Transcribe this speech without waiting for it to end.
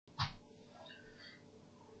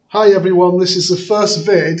Hi everyone, this is the first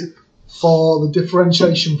vid for the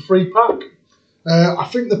differentiation free pack. I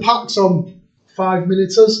think the pack's on 5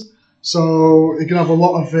 minuters, so you can have a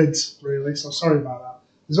lot of vids really, so sorry about that.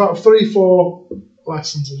 There's about 3-4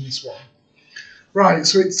 lessons in this one. Right,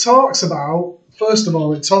 so it talks about, first of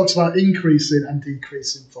all, it talks about increasing and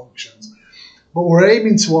decreasing functions. But we're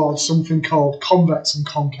aiming towards something called convex and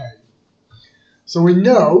concave. So we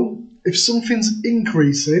know if something's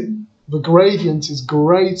increasing, the gradient is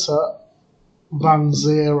greater than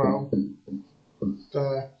 0.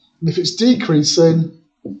 There. And if it's decreasing,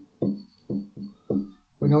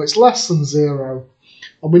 we know it's less than 0.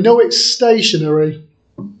 And we know it's stationary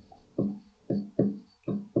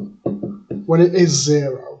when it is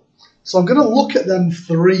 0. So I'm going to look at them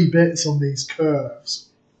 3 bits on these curves.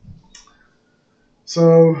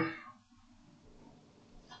 So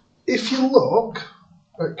if you look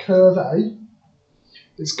at curve A,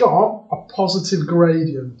 it's got a positive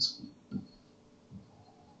gradient.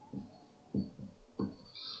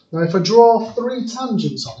 Now if I draw 3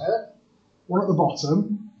 tangents on it, one at the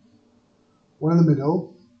bottom, one in the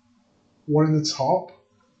middle, one in the top,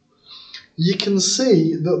 you can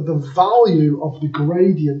see that the value of the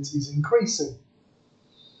gradient is increasing.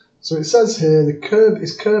 So it says here the curve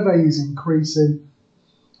A is increasing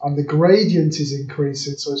and the gradient is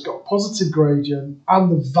increasing, so it's got a positive gradient,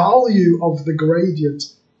 and the value of the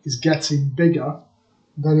gradient is getting bigger,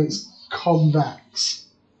 then it's convex.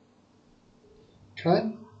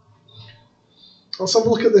 Okay? Let's have a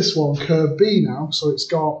look at this one, curve B now. So it's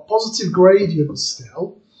got positive gradient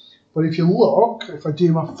still, but if you look, if I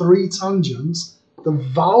do my 3 tangents, the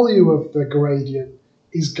value of the gradient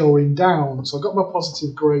is going down. So I've got my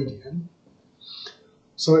positive gradient.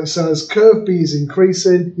 So it says curve B is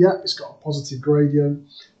increasing. Yeah, it's got a positive gradient.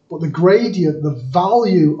 But the gradient, the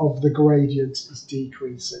value of the gradient is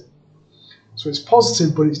decreasing. So it's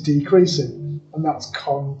positive, but it's decreasing. And that's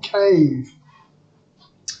concave.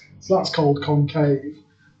 So that's called concave.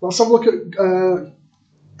 Let's have a look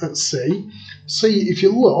at C. C, if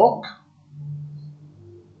you look,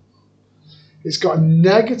 it's got a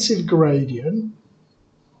negative gradient.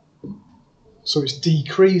 So it's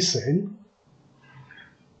decreasing.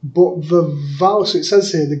 But the value, so it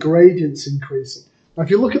says here the gradient's increasing. Now if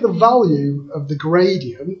you look at the value of the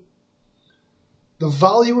gradient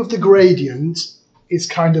is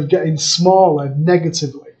kind of getting smaller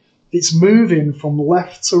negatively. It's moving from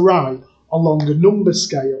left to right along the number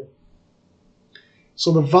scale.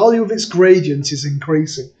 So the value of its gradient is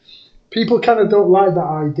increasing. People kind of don't like that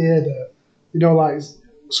idea that, you know, like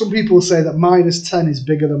some people say that minus 10 is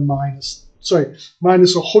bigger than minus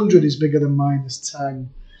 100 is bigger than minus 10.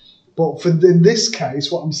 But in this case,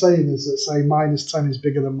 what I'm saying is that, say, minus 10 is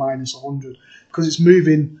bigger than minus 100 because it's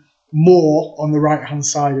moving more on the right-hand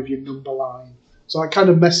side of your number line. So that kind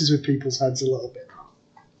of messes with people's heads a little bit.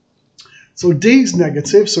 So D is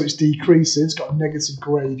negative, so it's decreasing. It's got a negative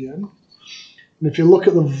gradient. And if you look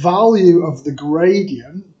at the value of the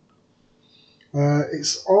gradient,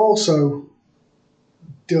 it's also,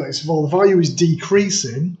 the value is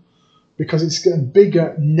decreasing because it's getting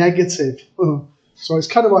bigger negative. So it's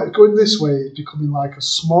kind of like going this way, it's becoming like a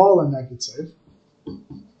smaller negative.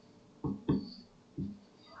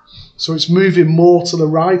 So it's moving more to the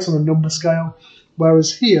right on the number scale,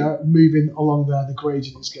 whereas here, moving along there, the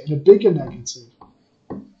gradient is getting a bigger negative.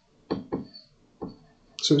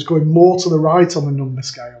 So it's going more to the right on the number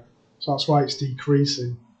scale. So that's why it's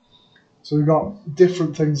decreasing. So we've got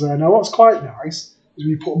different things there. Now what's quite nice is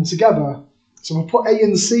we put them together. So if I put A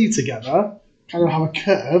and C together, kind of have a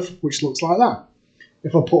curve which looks like that.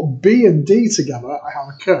 If I put B and D together, I have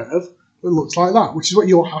a curve that looks like that, which is what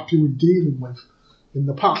you're happy with dealing with in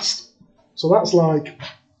the past. So that's like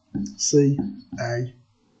C, A,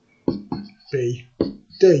 B,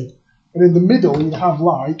 D. And in the middle, you have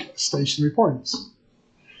like stationary points.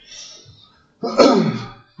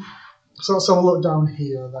 So let's have a look down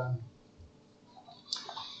here then.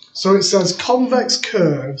 So it says convex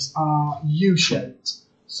curves are U-shaped.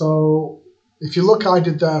 So if you look, I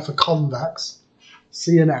did there for convex,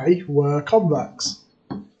 C and A were convex,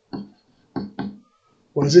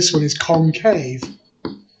 whereas this one is concave.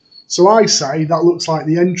 So I say that looks like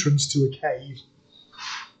the entrance to a cave.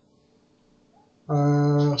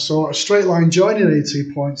 So a straight line joining any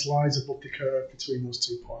 2 points lies above the curve between those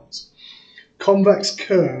 2 points. Convex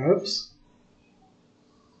curves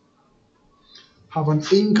have an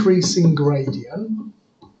increasing gradient.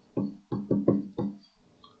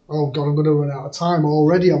 Oh God, I'm going to run out of time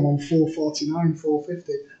already. I'm on 4:49, 4:50.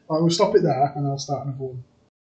 Right, we'll stop it there and I'll start another one.